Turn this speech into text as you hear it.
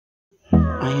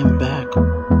I am back.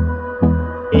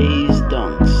 A's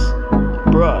dunks.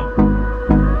 Bruh.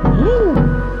 Woo.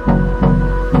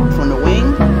 From the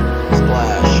wing.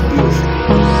 Splash. Beautiful.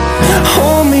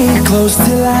 Hold me close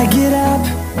till I get up.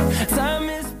 Time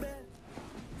is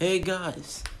Hey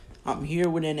guys. I'm here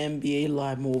with an NBA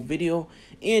Live Mode video.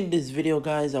 In this video,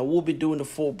 guys, I will be doing the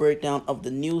full breakdown of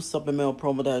the new Supplemental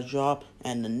promo that dropped.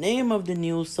 And the name of the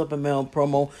new Supplemental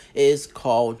promo is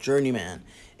called Journeyman.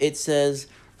 It says,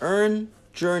 earn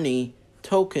Journey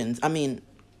tokens.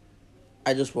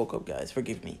 I just woke up, guys.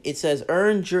 Forgive me. It says,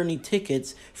 earn Journey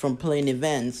tickets from playing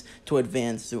events to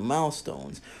advance through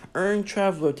milestones. Earn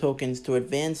Traveler tokens to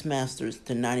advance Masters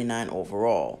to 99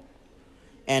 overall.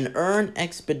 And earn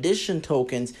Expedition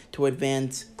tokens to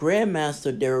advance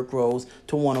Grandmaster Derrick Rose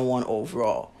to 101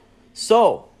 overall.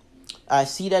 So, I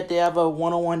see that they have a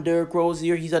 101 Derrick Rose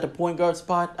here. He's at the point guard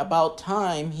spot. About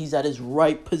time he's at his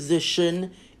right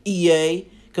position, EA.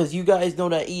 Because you guys know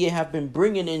that EA have been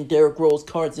bringing in Derrick Rose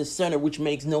cards as center, which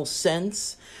makes no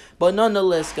sense. But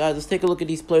nonetheless, guys, let's take a look at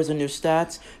these players and their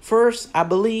stats. First, I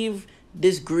believe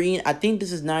this Green, I think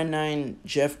this is 99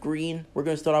 Jeff Green. We're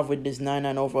going to start off with this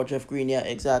 99 overall Jeff Green. Yeah,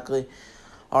 exactly.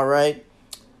 All right.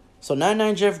 So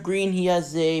 99 Jeff Green, he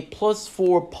has a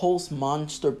 +4 post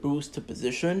monster boost to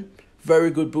position.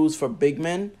 Very good boost for big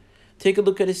men. Take a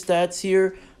look at his stats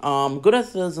here. Good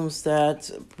athleticism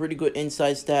stats, pretty good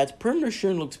inside stats. Perimeter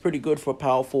shooting looks pretty good for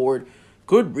power forward.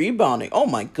 Good rebounding. Oh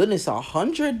my goodness,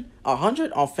 100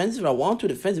 offensive and 102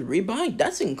 defensive rebounding.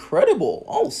 That's incredible.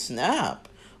 Oh snap.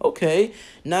 Okay,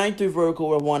 93 vertical,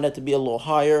 would have wanted that to be a little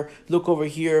higher. Look over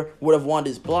here, would have wanted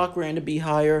his block rating to be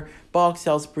higher. Box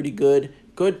out's pretty good.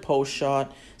 Good post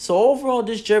shot. So overall,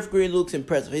 this Jeff Green looks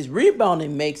impressive. His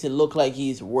rebounding makes it look like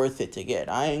he's worth it to get.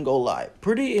 I ain't gonna lie.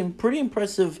 Pretty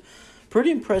impressive. Pretty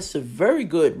impressive. Very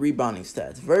good rebounding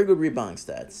stats. Very good rebounding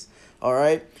stats. All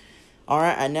right.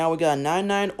 And now we got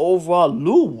 99 overall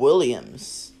Lou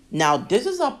Williams. Now, this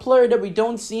is a player that we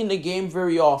don't see in the game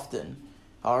very often.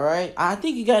 All right. I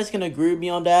think you guys can agree with me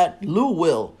on that. Lou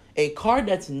Will. A card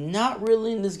that's not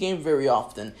really in this game very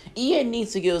often. EA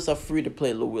needs to give us a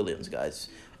free-to-play Lou Williams, guys.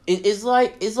 It's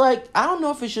like I don't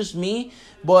know if it's just me,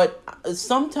 but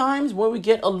sometimes when we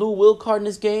get a Lou Will card in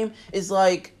this game, it's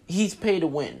like he's pay to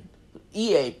win.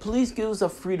 EA, please give us a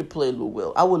free-to-play Lou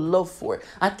Will. I would love for it.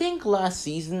 I think last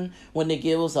season when they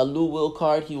gave us a Lou Will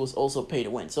card, he was also pay to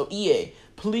win. So EA,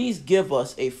 please give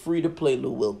us a free-to-play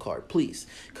Lou Will card, please.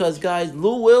 Because, guys,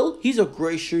 Lou Will, he's a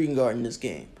great shooting guard in this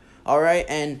game. All right,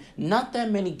 and not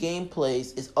that many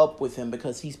gameplays is up with him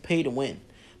because he's paid to win.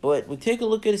 But we take a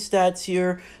look at his stats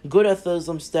here. Good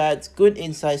athleticism stats, good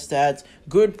inside stats,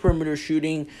 good perimeter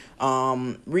shooting,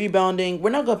 rebounding. We're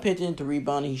not going to pay attention to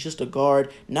rebounding. He's just a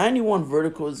guard. 91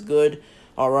 vertical is good.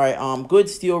 All right, good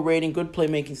steal rating, good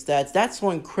playmaking stats. That's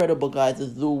how incredible, guys,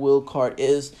 this Lou Will card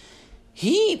is.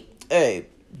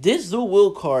 This Lou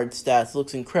Will card stats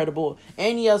looks incredible.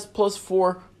 And he has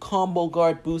 +4 combo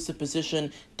guard boosted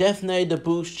position. Definitely the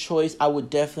boost choice I would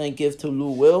definitely give to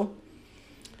Lou Will.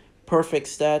 Perfect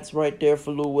stats right there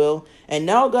for Lou Will. And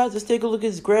now, guys, let's take a look at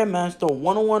his Grandmaster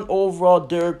 101 overall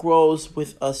Derrick Rose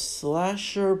with a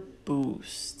slasher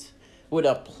boost. With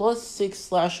a +6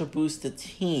 slasher boost to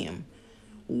team.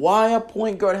 Why a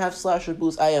point guard have slasher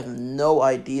boost, I have no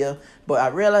idea. But I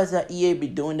realize that EA be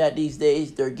doing that these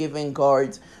days. They're giving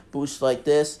guards boosts like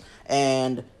this.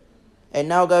 And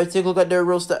now, guys, take a look at their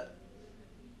real stat.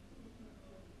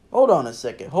 Hold on a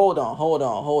second. Hold on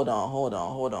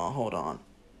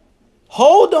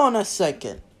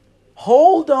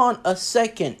a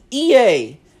second.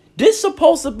 EA, this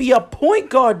supposed to be a point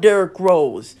guard Derrick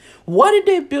Rose. Why did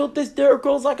they build this Derrick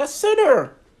Rose like a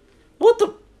center? What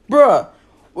the... Bruh,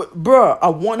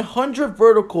 a 100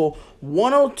 vertical,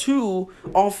 102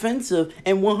 offensive,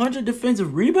 and 100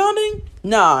 defensive rebounding?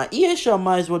 Nah, EA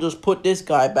might as well just put this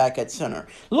guy back at center.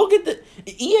 Look at the...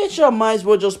 EA might as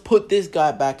well just put this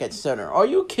guy back at center. Are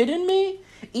you kidding me?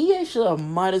 EA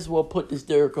might as well put this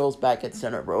Derrick Rose back at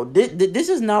center, bro. This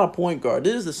is not a point guard.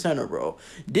 This is a center, bro.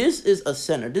 This is a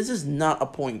center. This is not a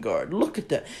point guard. Look at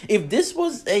that. If this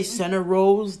was a center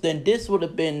Rose, then this would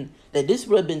have been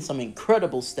some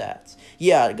incredible stats.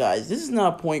 Yeah, guys, this is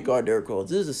not a point guard Derrick Rose.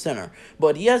 This is a center.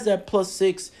 But he has that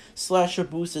 +6 slasher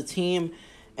booster team.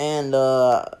 And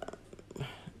alright.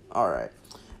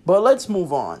 But let's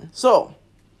move on. So,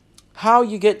 how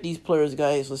you get these players,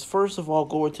 guys? Let's first of all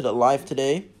go over to the live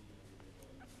today.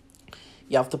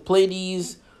 You have to play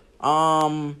these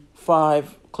 5.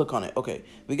 Click on it. Okay,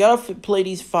 we gotta play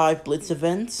these 5 blitz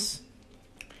events.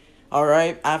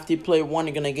 Alright, after you play one,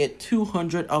 you're gonna get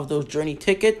 200 of those journey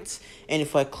tickets. And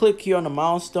if I click here on the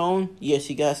milestone, yes,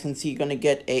 you guys can see you're gonna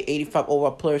get a 85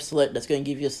 overall player select. That's gonna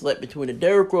give you a select between the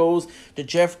Derrick Rose, the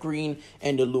Jeff Green,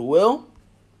 and the Lou Will.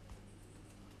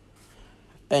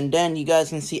 And then you guys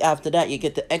can see after that, you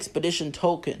get the Expedition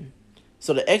token.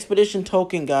 So the Expedition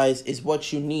token, guys, is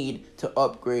what you need to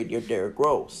upgrade your Derrick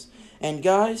Rose. And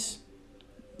guys,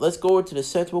 let's go over to the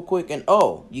sets real quick. And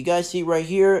oh, you guys see right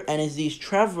here, and it's these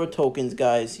Traveler tokens,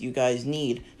 guys, you guys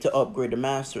need to upgrade the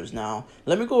Masters. Now,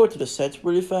 let me go over to the sets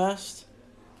really fast.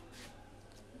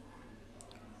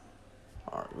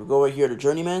 Alright, we'll go over here to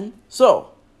Journeyman.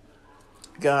 So,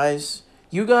 guys,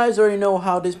 you guys already know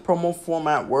how this promo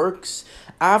format works.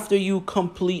 After you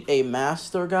complete a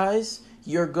Master, guys,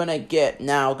 you're gonna get,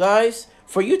 now, guys,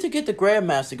 for you to get the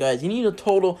Grandmaster, guys, you need a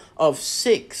total of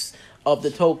 6 of the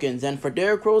tokens. And for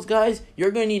Derrick Rose, guys, you're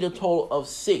gonna need a total of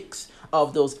 6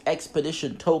 of those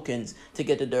Expedition tokens to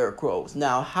get the Derrick Rose.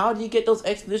 Now, how do you get those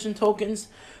Expedition tokens?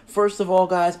 First of all,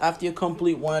 guys, after you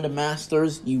complete one of the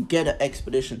Masters, you get an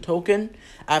Expedition token.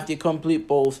 After you complete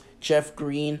both Jeff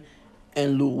Green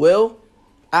and Lou Will,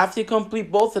 after you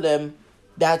complete both of them,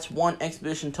 that's one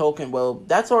Expedition token. Well,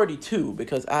 that's already 2,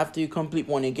 because after you complete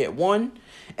one, you get 1.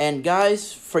 And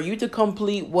guys, for you to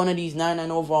complete one of these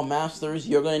 99 overall Masters,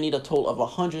 you're going to need a total of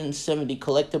 170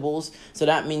 collectibles. So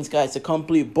that means, guys, to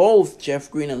complete both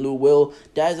Jeff Green and Lou Will,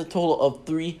 that is a total of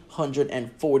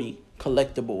 340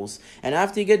 collectibles. And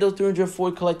after you get those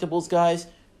 340 collectibles, guys,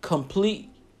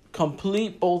 complete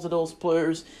both of those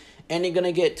players, and you're going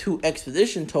to get 2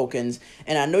 Expedition tokens.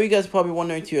 And I know you guys are probably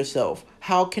wondering to yourself,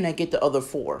 how can I get the other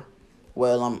 4?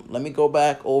 Well, let me go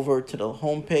back over to the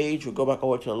home page. We'll go back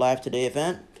over to the Live Today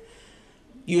event.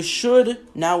 We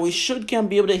can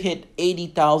be able to hit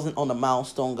 80,000 on the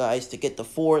milestone, guys, to get the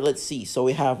 4. Let's see. So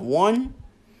we have one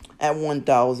at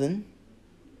 1,000.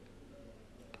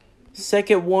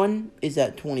 Second one is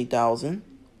at 20,000.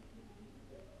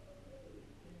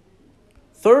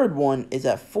 Third one is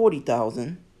at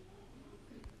 40,000.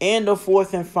 And the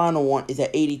fourth and final one is at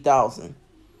 80,000.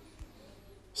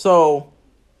 So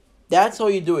that's how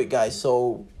you do it, guys.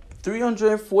 So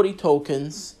 340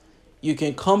 tokens. You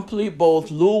can complete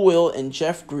both Lou Will and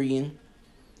Jeff Green.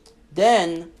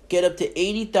 Then get up to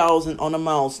 80,000 on a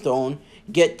milestone.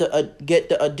 Get the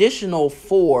additional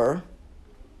 4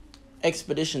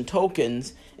 Expedition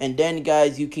tokens. And then,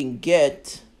 guys, you can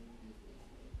get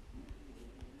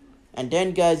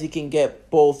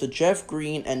both the Jeff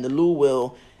Green and the Lou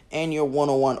Will and your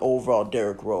 101 overall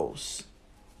Derrick Rose.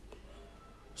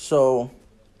 So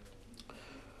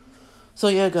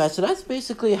yeah, guys, so that's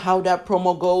basically how that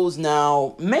promo goes.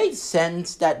 Now, made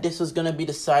sense that this was gonna be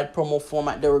the side promo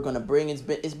format they were gonna bring. It's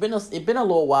been a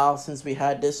little while since we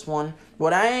had this one,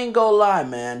 but I ain't gonna lie,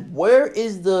 man.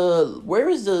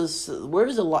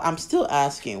 I'm still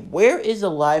asking, where is the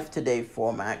Live Today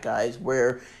format, guys,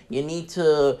 where you need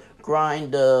to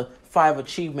grind the 5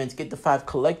 achievements, get the 5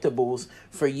 collectibles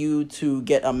for you to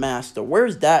get a Master?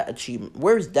 Where's that achievement?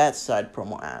 Where's that side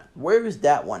promo at? Where is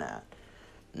that one at?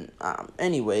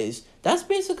 Anyways, that's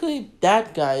basically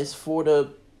that, guys, for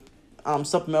the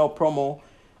supplemental promo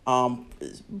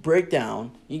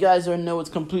breakdown. You guys already know it's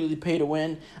completely pay to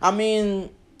win. I mean,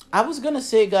 I was gonna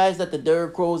say, guys, that the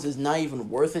Derrick Rose is not even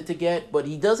worth it to get, but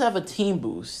he does have a team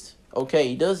boost. Okay,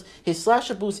 he does. His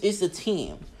slasher boost is the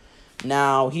team.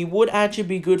 Now, he would actually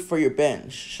be good for your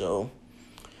bench. So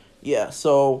yeah,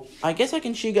 so I guess I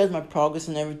can show you guys my progress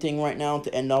and everything right now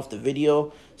to end off the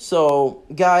video. So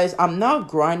guys, I'm not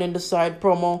grinding the side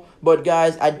promo, but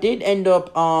guys, I did end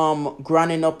up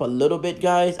grinding up a little bit,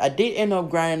 guys.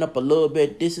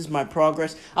 This is my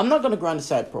progress. I'm not gonna grind the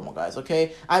side promo, guys,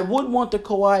 okay? I would want the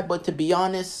Kawhi, but to be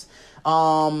honest,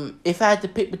 if I had to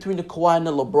pick between the Kawhi and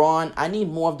the LeBron, I need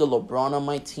more of the LeBron on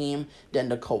my team than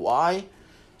the Kawhi.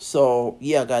 So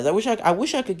yeah, guys, I wish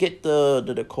I could get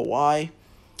the Kawhi,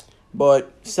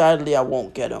 but sadly I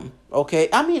won't get him. Okay,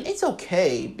 I mean, it's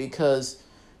okay because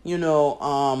you'll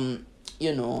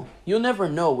never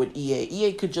know with EA.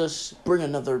 EA could just bring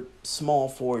another small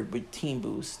forward with team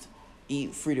boost,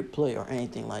 free to play or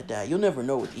anything like that. You'll never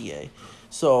know with EA.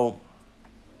 So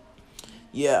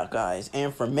yeah, guys,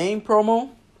 and for main promo,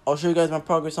 I'll show you guys my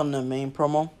progress on the main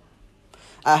promo.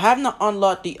 I have not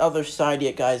unlocked the other side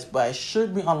yet, guys, but I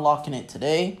should be unlocking it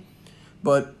today.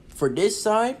 But for this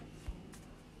side,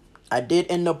 I did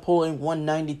end up pulling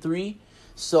 193.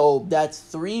 So that's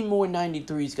 3 more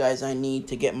 93s, guys, I need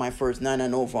to get my first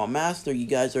 99 overall Master. You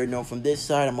guys already know from this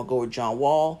side, I'm going to go with John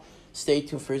Wall. stay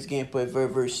tuned for his gameplay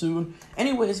very soon.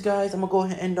 Anyways, guys, I'm gonna go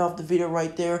ahead and end off the video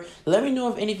right there. Let me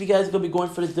know if any of you guys are gonna be going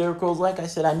for the Derrick Rose. Like I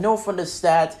said, I know from the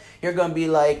stats you're gonna be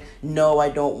like, no, I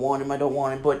don't want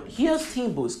him, but he has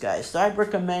team boost, guys, so I'd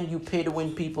recommend you pay to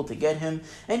win people to get him.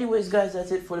 Anyways, guys,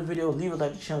 that's it for the video. Leave a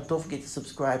like to the channel, don't forget to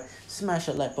subscribe, smash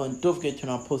that like button, don't forget to turn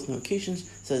on post notifications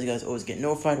so that you guys always get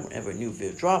notified whenever a new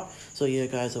video drop. So yeah,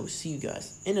 guys, I will see you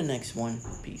guys in the next one.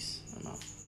 Peace. I'm out.